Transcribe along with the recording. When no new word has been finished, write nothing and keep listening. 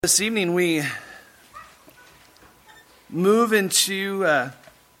This evening we move into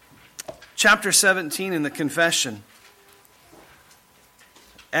chapter 17 in the confession.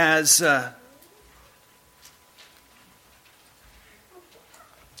 As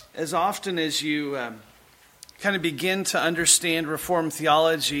often as you kind of begin to understand Reformed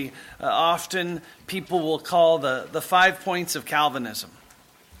theology, often people will call the 5 points of Calvinism.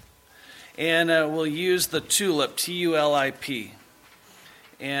 And we'll use the TULIP, T-U-L-I-P.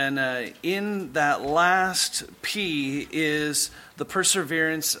 And in that last P is the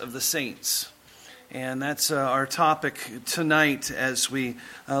perseverance of the saints. And that's our topic tonight as we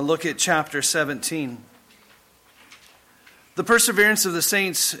look at chapter 17. The perseverance of the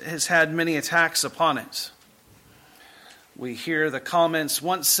saints has had many attacks upon it. We hear the comments,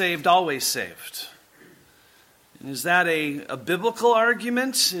 once saved, always saved. And is that a biblical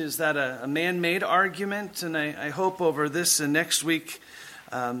argument? Is that a man-made argument? And I hope over this and next week,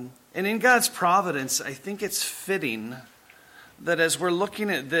 and in God's providence, I think it's fitting that as we're looking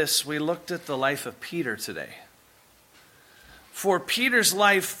at this, we looked at the life of Peter today. For Peter's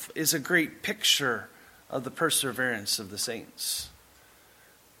life is a great picture of the perseverance of the saints.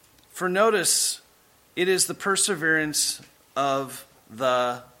 For notice, it is the perseverance of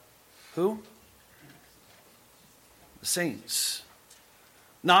the who? The saints.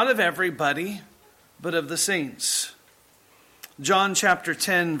 Not of everybody, but of the saints. John chapter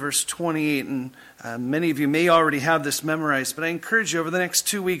 10, verse 28, and many of you may already have this memorized, but I encourage you over the next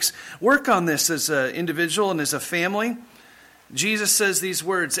 2 weeks, work on this as an individual and as a family. Jesus says these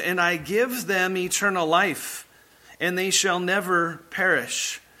words, "And I give them eternal life, and they shall never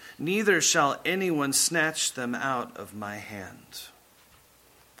perish, neither shall anyone snatch them out of my hand."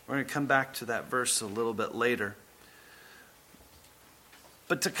 We're going to come back to that verse a little bit later.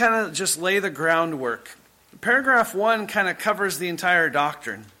 But to kind of just lay the groundwork, Paragraph 1 kind of covers the entire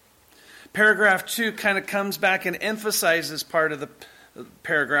doctrine. Paragraph 2 kind of comes back and emphasizes part of the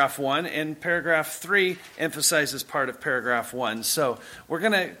paragraph 1, and paragraph 3 emphasizes part of paragraph 1. So we're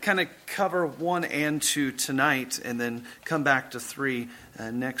going to kind of cover 1 and 2 tonight, and then come back to 3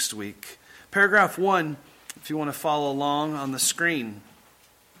 next week. Paragraph 1, if you want to follow along on the screen.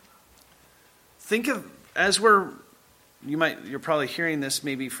 Think of, as you're probably hearing this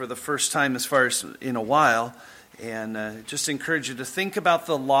maybe for the first time as far as in a while, and just encourage you to think about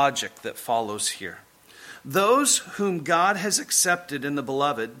the logic that follows here. Those whom God has accepted in the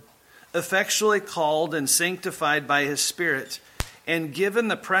beloved, effectually called and sanctified by his Spirit, and given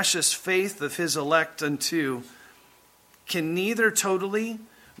the precious faith of his elect unto, can neither totally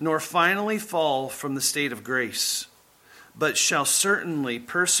nor finally fall from the state of grace, but shall certainly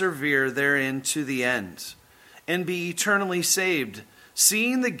persevere therein to the end, and be eternally saved,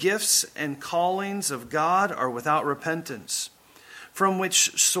 seeing the gifts and callings of God are without repentance, from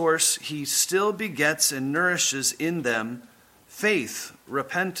which source he still begets and nourishes in them faith,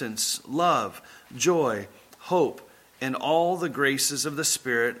 repentance, love, joy, hope, and all the graces of the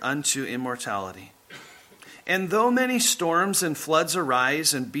Spirit unto immortality. And though many storms and floods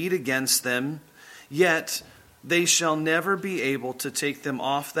arise and beat against them, yet they shall never be able to take them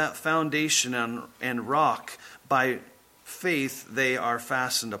off that foundation and rock by faith they are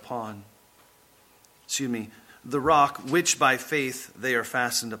fastened upon. The rock which by faith they are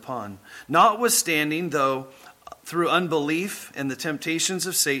fastened upon. Notwithstanding, though, through unbelief and the temptations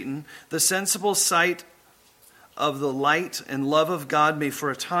of Satan, the sensible sight of the light and love of God may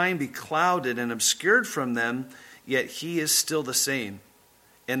for a time be clouded and obscured from them, yet he is still the same.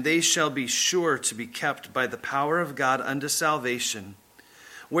 And they shall be sure to be kept by the power of God unto salvation,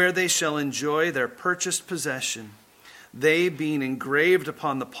 where they shall enjoy their purchased possession, they being engraved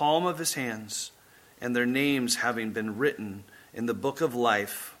upon the palm of his hands, and their names having been written in the book of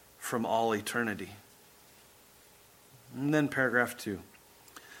life from all eternity. And then paragraph 2.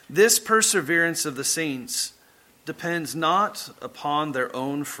 This perseverance of the saints depends not upon their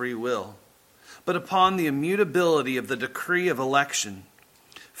own free will, but upon the immutability of the decree of election,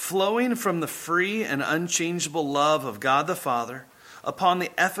 flowing from the free and unchangeable love of God the Father, upon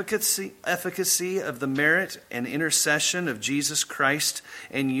the efficacy of the merit and intercession of Jesus Christ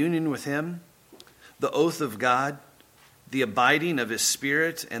and union with him, the oath of God, the abiding of his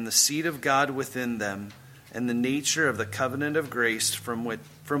Spirit, and the seed of God within them, and the nature of the covenant of grace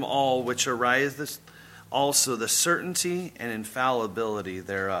from all which ariseth also the certainty and infallibility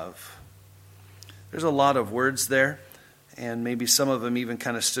thereof. There's a lot of words there, and maybe some of them even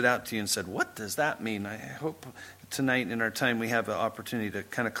kind of stood out to you and said, what does that mean? I hope tonight in our time we have an opportunity to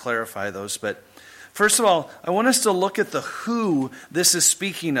kind of clarify those. But first of all, I want us to look at the who this is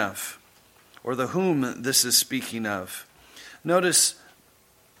speaking of, or the whom this is speaking of. Notice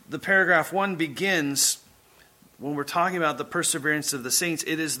the paragraph 1 begins, when we're talking about the perseverance of the saints,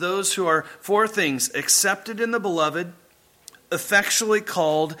 it is those who are, 4 things: accepted in the beloved, effectually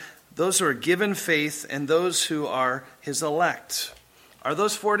called, those who are given faith, and those who are his elect. Are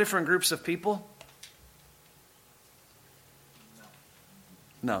those 4 different groups of people?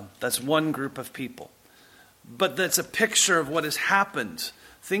 No, that's one group of people. But that's a picture of what has happened.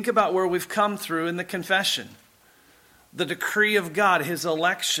 Think about where we've come through in the confession. The decree of God, his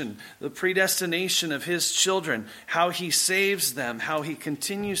election, the predestination of his children, how he saves them, how he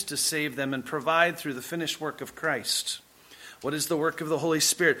continues to save them and provide through the finished work of Christ. What is the work of the Holy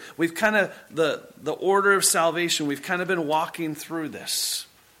Spirit? We've kind of, the order of salvation, we've kind of been walking through this.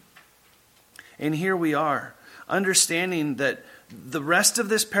 And here we are, understanding that the rest of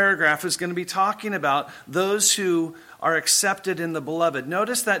this paragraph is going to be talking about those who are accepted in the beloved.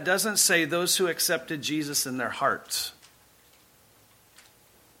 Notice that doesn't say those who accepted Jesus in their hearts.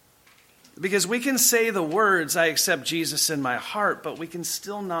 Because we can say the words, I accept Jesus in my heart, but we can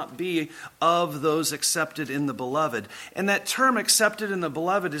still not be of those accepted in the beloved. And that term accepted in the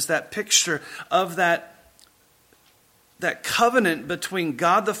beloved is that picture of that covenant between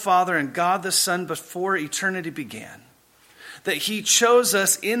God the Father and God the Son before eternity began. That he chose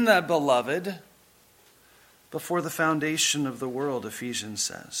us in the beloved before the foundation of the world, Ephesians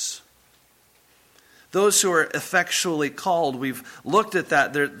says. Those who are effectually called, we've looked at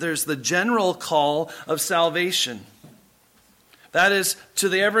that. There's the general call of salvation. That is to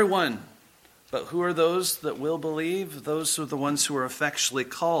the everyone. But who are those that will believe? Those are the ones who are effectually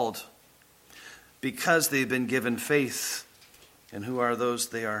called because they've been given faith. And who are those?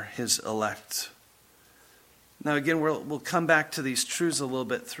 They are his elect. Now again, we'll come back to these truths a little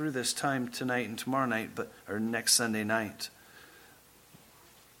bit through this time tonight and tomorrow night, or next Sunday night.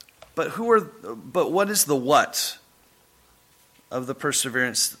 But what is the what of the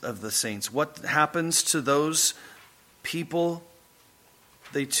perseverance of the saints? What happens to those people?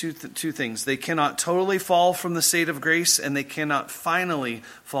 Two things. They cannot totally fall from the state of grace, and they cannot finally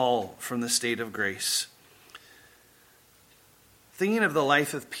fall from the state of grace. Thinking of the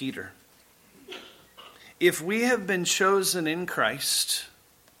life of Peter. If we have been chosen in Christ,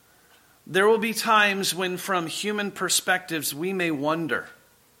 there will be times when from human perspectives we may wonder,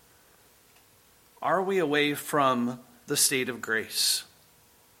 are we away from the state of grace?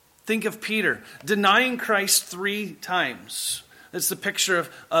 Think of Peter denying Christ 3 times. It's the picture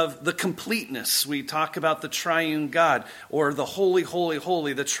of the completeness. We talk about the triune God, or the holy, holy,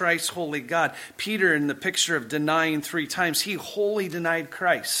 holy, the thrice holy God. Peter, in the picture of denying 3 times, he wholly denied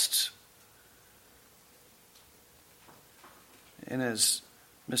Christ. And as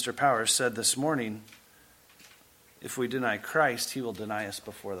Mr. Powers said this morning, if we deny Christ, he will deny us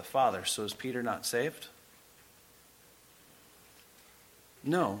before the Father. So is Peter not saved?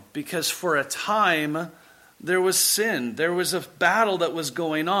 No, because for a time there was sin. There was a battle that was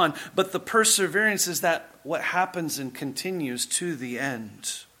going on. But the perseverance is that what happens and continues to the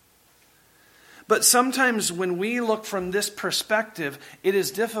end. But sometimes when we look from this perspective, it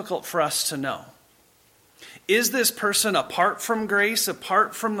is difficult for us to know. Is this person apart from grace,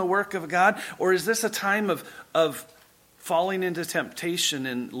 apart from the work of God? Or is this a time of falling into temptation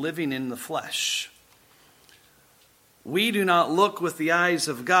and living in the flesh? We do not look with the eyes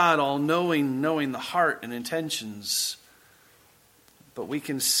of God, all knowing the heart and intentions. But we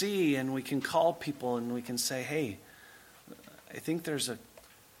can see and we can call people and we can say, hey, I think there's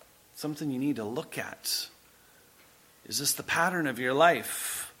something you need to look at. Is this the pattern of your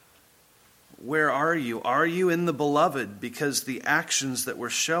life? Where are you? Are you in the beloved? Because the actions that we're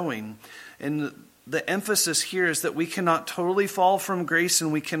showing, and the emphasis here is that we cannot totally fall from grace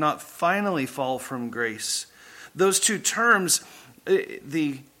and we cannot finally fall from grace. Those 2 terms,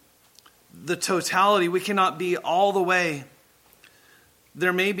 the totality, we cannot be all the way.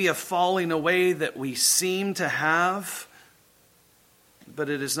 There may be a falling away that we seem to have, but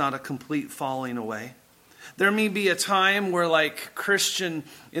it is not a complete falling away. There may be a time where, like Christian,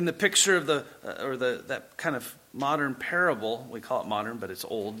 in the picture of that kind of modern parable, we call it modern, but it's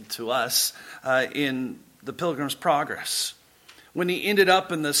old to us, in the Pilgrim's Progress, when he ended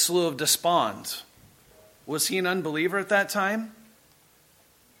up in the Slough of Despond. Was he an unbeliever at that time?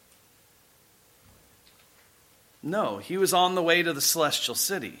 No, he was on the way to the celestial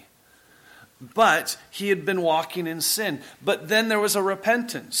city. But he had been walking in sin. But then there was a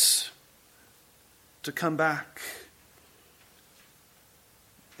repentance to come back.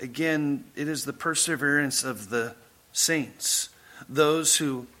 Again, it is the perseverance of the saints, those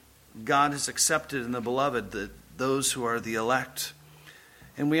who God has accepted in the beloved, those who are the elect.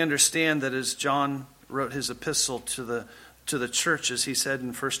 And we understand that as John wrote his epistle to to the church, as he said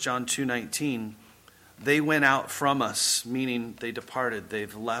in 1 John 2:19, they went out from us, meaning they departed.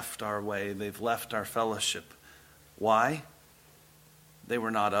 They've left our way. They've left our fellowship. Why? They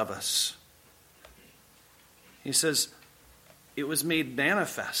were not of us. He says, it was made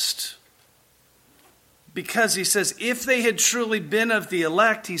manifest. Because he says, if they had truly been of the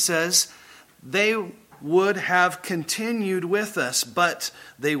elect, he says, they would have continued with us, but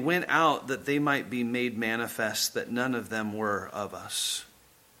they went out that they might be made manifest that none of them were of us.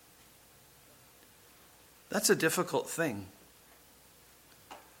 That's a difficult thing.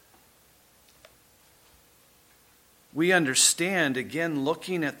 We understand, again,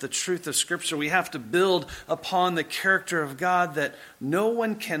 looking at the truth of Scripture, we have to build upon the character of God that no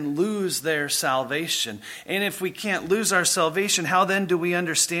one can lose their salvation. And if we can't lose our salvation, how then do we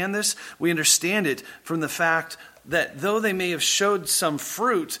understand this? We understand it from the fact that though they may have showed some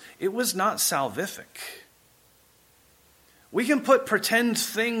fruit, it was not salvific. We can put pretend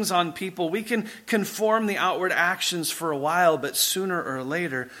things on people. We can conform the outward actions for a while, but sooner or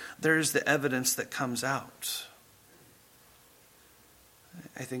later, there's the evidence that comes out.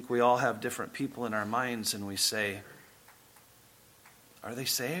 I think we all have different people in our minds and we say, are they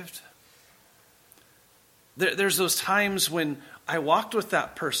saved? There's those times when I walked with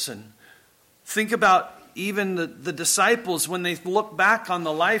that person. Think about even the disciples when they look back on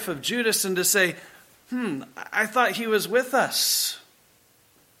the life of Judas and to say, I thought he was with us.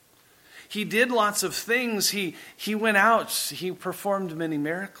 He did lots of things. He went out. He performed many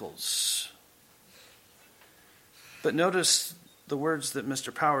miracles. But notice the words that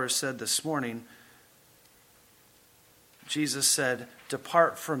Mr. Powers said this morning. Jesus said,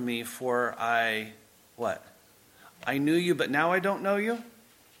 depart from me, for I, what? I knew you, but now I don't know you?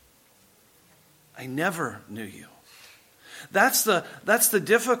 I never knew you. That's the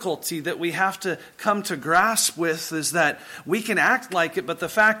difficulty that we have to come to grasp with, is that we can act like it, but the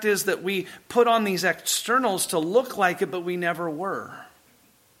fact is that we put on these externals to look like it, but we never were.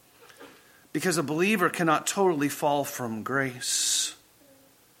 Because a believer cannot totally fall from grace.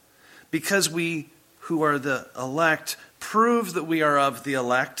 Because we who are the elect prove that we are of the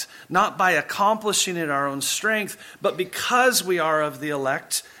elect, not by accomplishing it our own strength, but because we are of the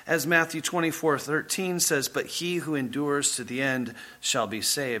elect, as Matthew 24:13 says, but he who endures to the end shall be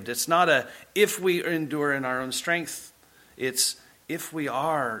saved. It's not a if we endure in our own strength, it's if we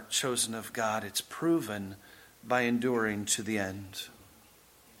are chosen of God, it's proven by enduring to the end.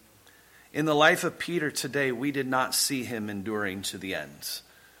 In the life of Peter today, we did not see him enduring to the end.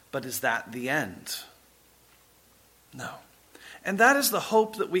 But is that the end? No. And that is the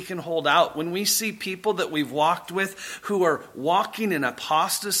hope that we can hold out when we see people that we've walked with who are walking in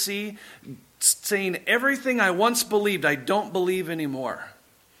apostasy, saying everything I once believed, I don't believe anymore.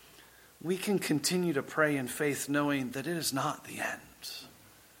 We can continue to pray in faith knowing that it is not the end.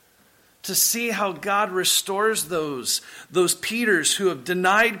 To see how God restores those Peters who have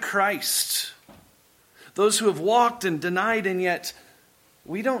denied Christ. Those who have walked and denied, and yet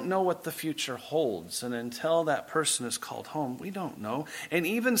we don't know what the future holds. And until that person is called home, we don't know. And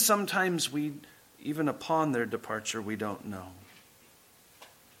even sometimes even upon their departure, we don't know.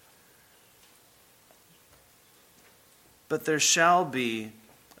 But there shall be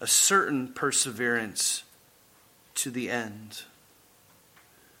a certain perseverance to the end.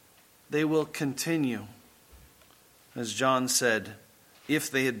 They will continue. As John said, if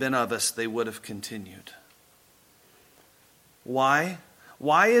they had been of us, they would have continued. Why?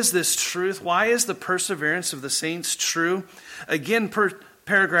 Why is this truth? Why is the perseverance of the saints true? Again,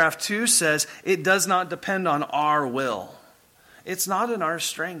 paragraph 2 says, it does not depend on our will. It's not in our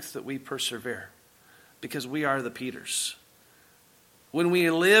strength that we persevere, because we are the Peters. When we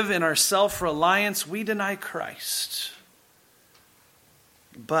live in our self-reliance, we deny Christ.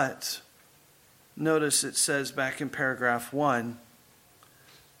 But notice it says back in paragraph 1,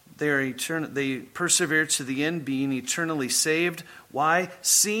 they persevere to the end, being eternally saved. Why?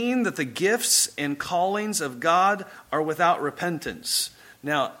 Seeing that the gifts and callings of God are without repentance.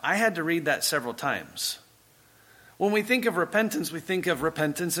 Now, I had to read that several times. When we think of repentance, we think of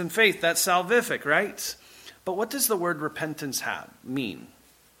repentance and faith. That's salvific, right? But what does the word repentance mean?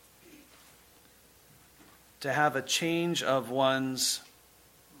 To have a change of one's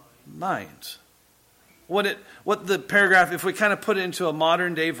mind. What the paragraph, if we kind of put it into a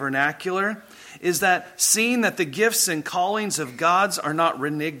modern day vernacular, is that seeing that the gifts and callings of God's are not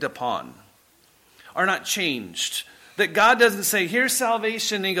reneged upon, are not changed. That God doesn't say, here's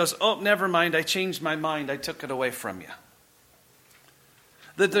salvation, and he goes, oh, never mind, I changed my mind, I took it away from you.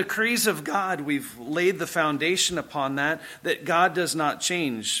 The decrees of God, we've laid the foundation upon that God does not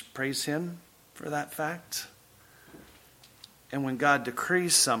change. Praise him for that fact. And when God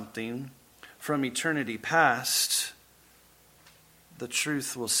decrees something from eternity past, the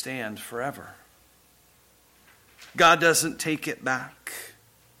truth will stand forever. God doesn't take it back.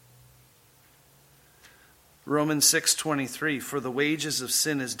 Romans 6:23, for the wages of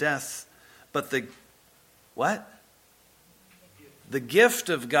sin is death, but the what? The gift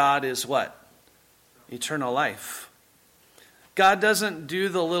of God is what? Eternal life. God doesn't do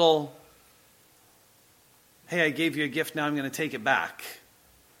the little, hey, I gave you a gift, now I'm going to take it back.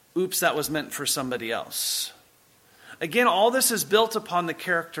 Oops, that was meant for somebody else. Again, all this is built upon the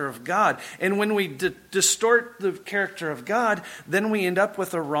character of God. And when we distort the character of God, then we end up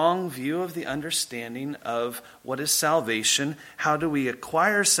with a wrong view of the understanding of what is salvation, how do we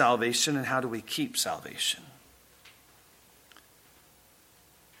acquire salvation, and how do we keep salvation.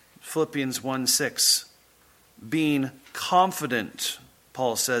 Philippians 1:6, being confident,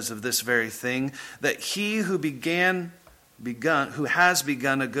 Paul says of this very thing, that he who has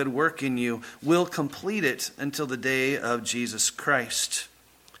begun a good work in you will complete it until the day of Jesus Christ.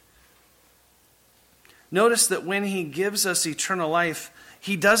 Notice that when he gives us eternal life,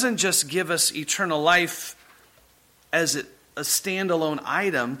 he doesn't just give us eternal life as a standalone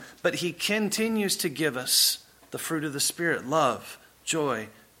item, but he continues to give us the fruit of the Spirit: love, joy,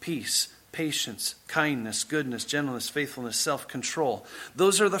 peace, patience, kindness, goodness, gentleness, faithfulness, self-control.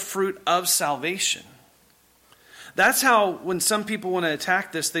 Those are the fruit of salvation. That's how, when some people want to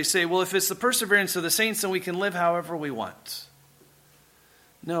attack this, they say, well, if it's the perseverance of the saints, then we can live however we want.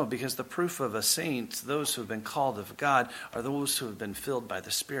 No, because the proof of a saint, those who have been called of God, are those who have been filled by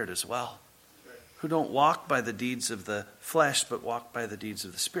the Spirit as well. Who don't walk by the deeds of the flesh, but walk by the deeds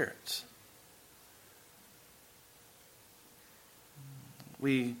of the Spirit.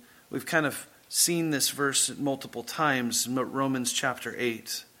 We've kind of seen this verse multiple times in Romans chapter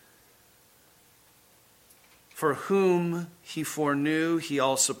 8. For whom he foreknew, he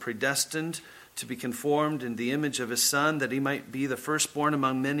also predestined to be conformed in the image of his Son, that he might be the firstborn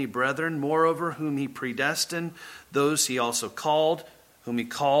among many brethren. Moreover, whom he predestined, those he also called. Whom he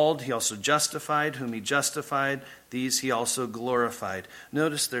called, he also justified. Whom he justified, these he also glorified.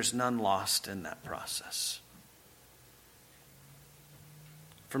 Notice there's none lost in that process.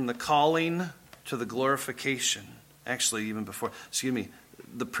 From the calling to the glorification, actually even before,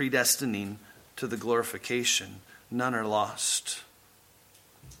 the predestining to the glorification, none are lost.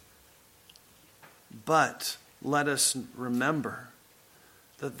 But let us remember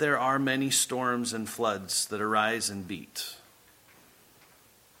that there are many storms and floods that arise and beat.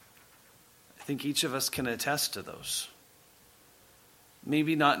 I think each of us can attest to those.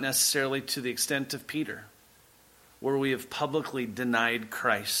 Maybe not necessarily to the extent of Peter, where we have publicly denied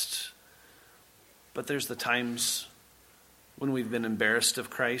Christ. But there's the times when we've been embarrassed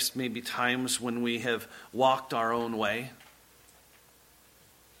of Christ, maybe times when we have walked our own way.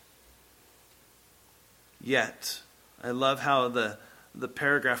 Yet, I love how the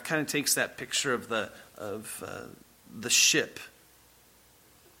paragraph kind of takes that picture of the ship.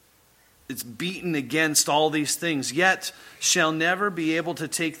 It's beaten against all these things, yet shall never be able to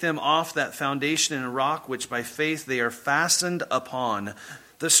take them off that foundation in a rock which by faith they are fastened upon.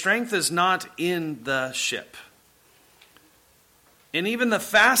 The strength is not in the ship. And even the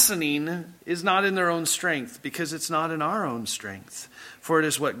fastening is not in their own strength, because it's not in our own strength, for it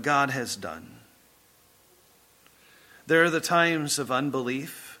is what God has done. There are the times of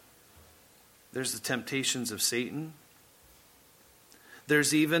unbelief. There's the temptations of Satan.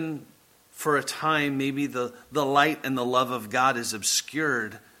 There's even, for a time, maybe the light and the love of God is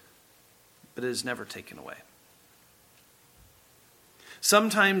obscured, but it is never taken away.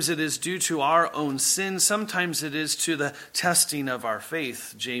 Sometimes it is due to our own sin. Sometimes it is to the testing of our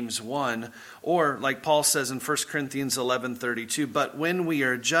faith, James 1. Or, like Paul says in 1 Corinthians 11:32, but when we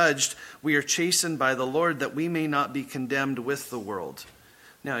are judged, we are chastened by the Lord, that we may not be condemned with the world.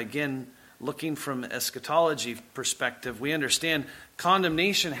 Now, again, looking from eschatology perspective, we understand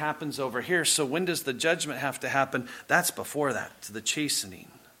condemnation happens over here. So when does the judgment have to happen? That's before that, the chastening.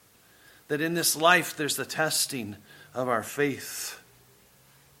 That in this life, there's the testing of our faith.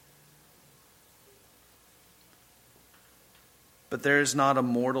 But there is not a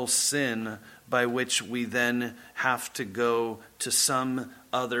mortal sin by which we then have to go to some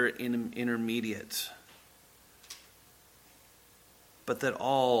other intermediate. But that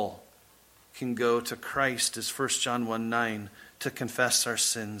all can go to Christ, as 1 John 1:9, to confess our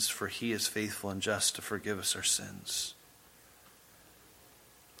sins, for he is faithful and just to forgive us our sins.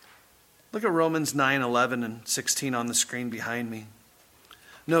 Look at Romans 9:11 and 16 on the screen behind me.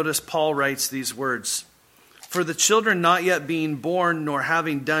 Notice Paul writes these words. For the children not yet being born, nor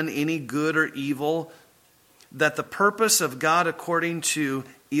having done any good or evil, that the purpose of God according to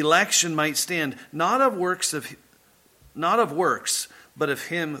election might stand, not of works, but of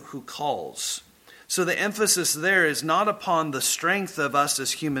him who calls. So the emphasis there is not upon the strength of us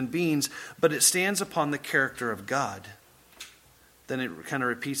as human beings, but it stands upon the character of God. Then it kind of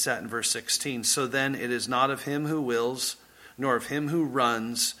repeats that in verse 16. So then it is not of him who wills, nor of him who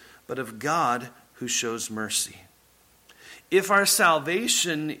runs, but of God who shows mercy. If our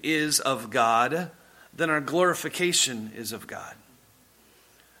salvation is of God, then our glorification is of God.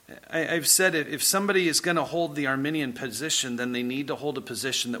 I've said if somebody is going to hold the Arminian position, then they need to hold a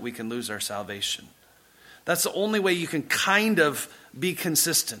position that we can lose our salvation. That's the only way you can kind of be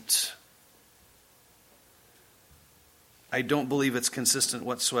consistent. I don't believe it's consistent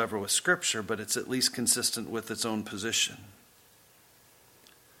whatsoever with Scripture, but it's at least consistent with its own position.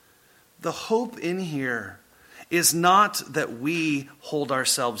 The hope in here is not that we hold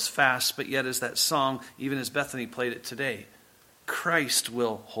ourselves fast, but yet as that song, even as Bethany played it today, Christ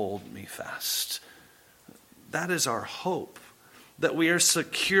will hold me fast. That is our hope, that we are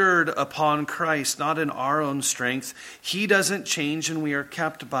secured upon Christ, not in our own strength. He doesn't change and we are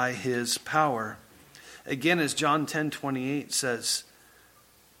kept by his power. Again, as John 10:28 says,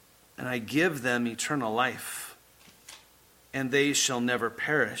 and I give them eternal life, and they shall never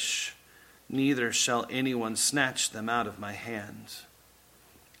perish, neither shall anyone snatch them out of my hand.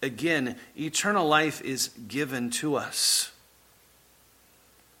 Again, eternal life is given to us.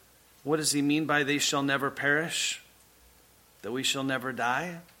 What does he mean by they shall never perish? That we shall never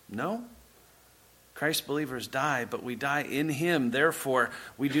die? No. Christ believers die, but we die in him. Therefore,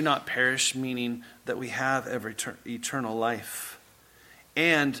 we do not perish, meaning that we have eternal life.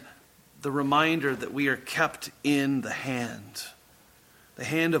 And the reminder that we are kept in the hand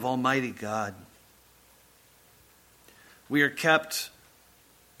of Almighty God. We are kept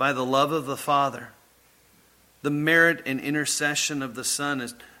by the love of the Father, the merit and intercession of the Son.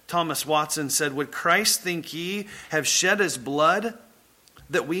 As Thomas Watson said, would Christ, think ye, have shed his blood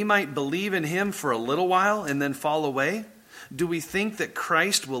that we might believe in him for a little while and then fall away? Do we think that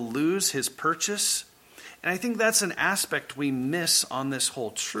Christ will lose his purchase? And I think that's an aspect we miss on this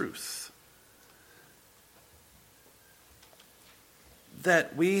whole truth.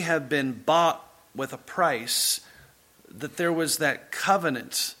 That we have been bought with a price, that there was that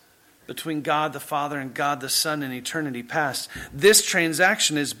covenant between God the Father and God the Son in eternity past. This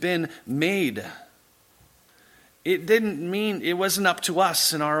transaction has been made. It didn't mean, it wasn't up to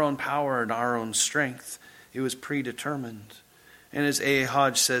us in our own power and our own strength. It was predetermined. And as A.A.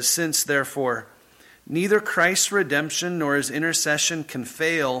 Hodge says, since therefore neither Christ's redemption nor his intercession can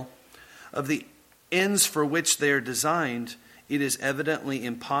fail of the ends for which they are designed, it is evidently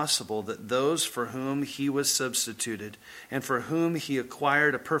impossible that those for whom he was substituted, and for whom he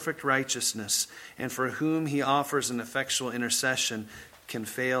acquired a perfect righteousness, and for whom he offers an effectual intercession, can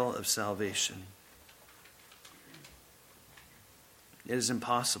fail of salvation. It is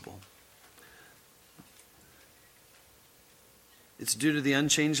impossible. It's due to the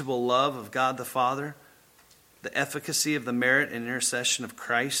unchangeable love of God the Father, the efficacy of the merit and intercession of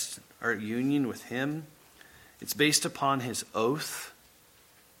Christ, our union with him. It's based upon his oath,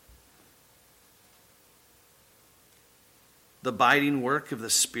 the abiding work of the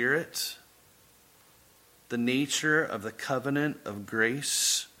Spirit, the nature of the covenant of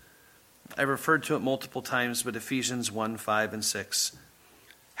grace. I've referred to it multiple times, but Ephesians 1, 5, and 6.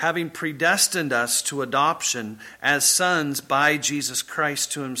 Having predestined us to adoption as sons by Jesus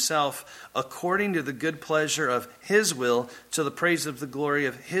Christ to himself, according to the good pleasure of his will, to the praise of the glory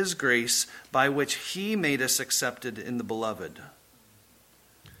of his grace, by which he made us accepted in the beloved.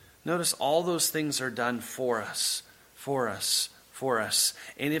 Notice all those things are done for us, for us, for us.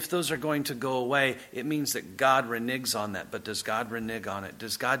 And if those are going to go away, it means that God reneges on that. But does God renege on it?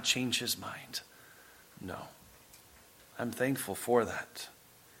 Does God change his mind? No. I'm thankful for that.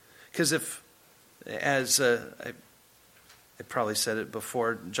 Because if, as I probably said it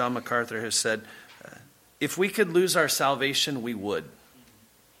before, John MacArthur has said, if we could lose our salvation, we would.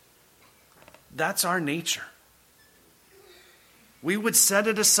 That's our nature. We would set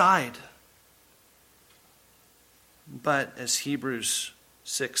it aside. But as Hebrews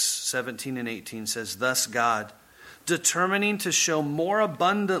 6, 17 and 18 says, thus God, determining to show more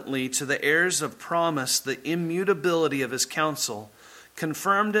abundantly to the heirs of promise the immutability of his counsel,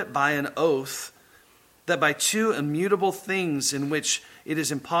 confirmed it by an oath, that by two immutable things in which it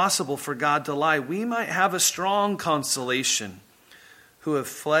is impossible for God to lie, we might have a strong consolation, who have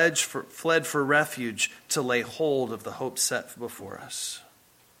fled for refuge to lay hold of the hope set before us.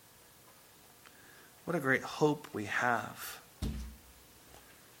 What a great hope we have.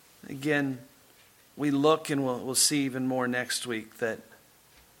 Again, we look, and we'll see even more next week, that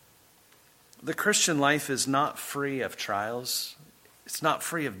the Christian life is not free of trials. It's not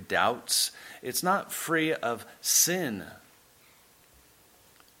free of doubts. It's not free of sin.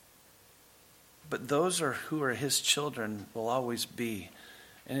 But those who are his children will always be.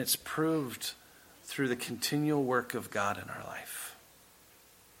 And it's proved through the continual work of God in our life.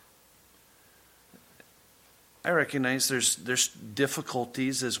 I recognize there's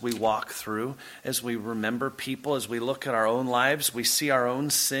difficulties as we walk through, as we remember people, as we look at our own lives, we see our own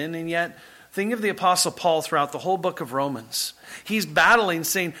sin, and yet think of the Apostle Paul throughout the whole book of Romans. He's battling,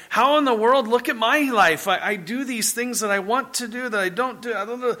 saying, how in the world, look at my life. I do these things that I want to do, that I don't do. I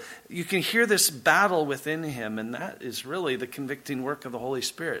don't know. You can hear this battle within him, and that is really the convicting work of the Holy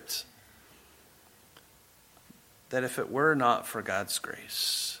Spirit. That if it were not for God's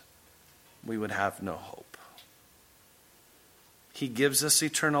grace, we would have no hope. He gives us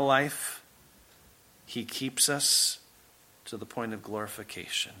eternal life. He keeps us to the point of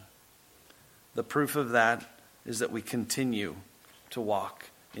glorification. The proof of that is that we continue to walk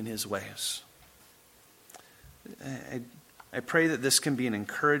in his ways. I pray that this can be an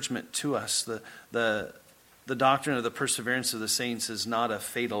encouragement to us. The doctrine of the perseverance of the saints is not a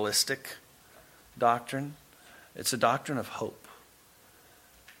fatalistic doctrine. It's a doctrine of hope,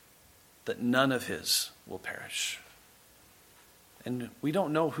 that none of his will perish. And we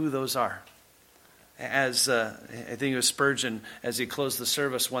don't know who those are. As I think it was Spurgeon, as he closed the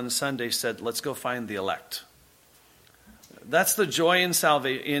service one Sunday, said, let's go find the elect. That's the joy in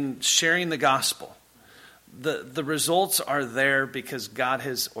salvation, in sharing the gospel. The results are there because God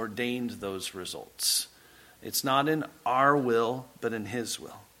has ordained those results. It's not in our will, but in his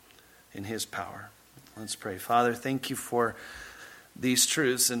will, in his power. Let's pray. Father, thank you for these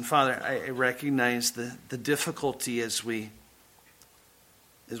truths. And Father, I recognize the difficulty as we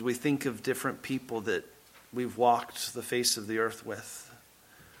think of different people that we've walked the face of the earth with.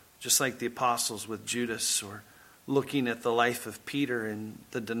 Just like the apostles with Judas, or looking at the life of Peter and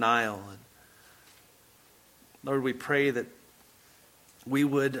the denial. And Lord, we pray that we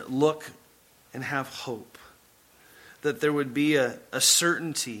would look and have hope. That there would be a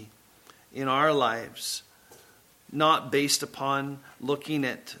certainty in our lives, not based upon looking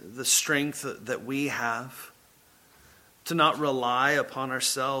at the strength that we have, to not rely upon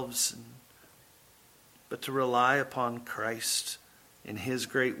ourselves, but to rely upon Christ in his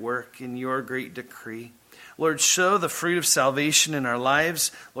great work, in your great decree. Lord, show the fruit of salvation in our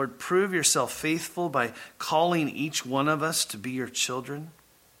lives. Lord, prove yourself faithful by calling each one of us to be your children.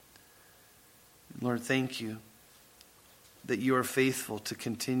 Lord, thank you that you are faithful to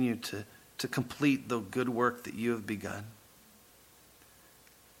continue to complete the good work that you have begun.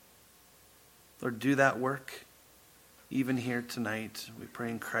 Lord, do that work even here tonight. We pray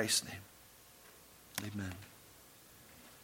in Christ's name. Amen.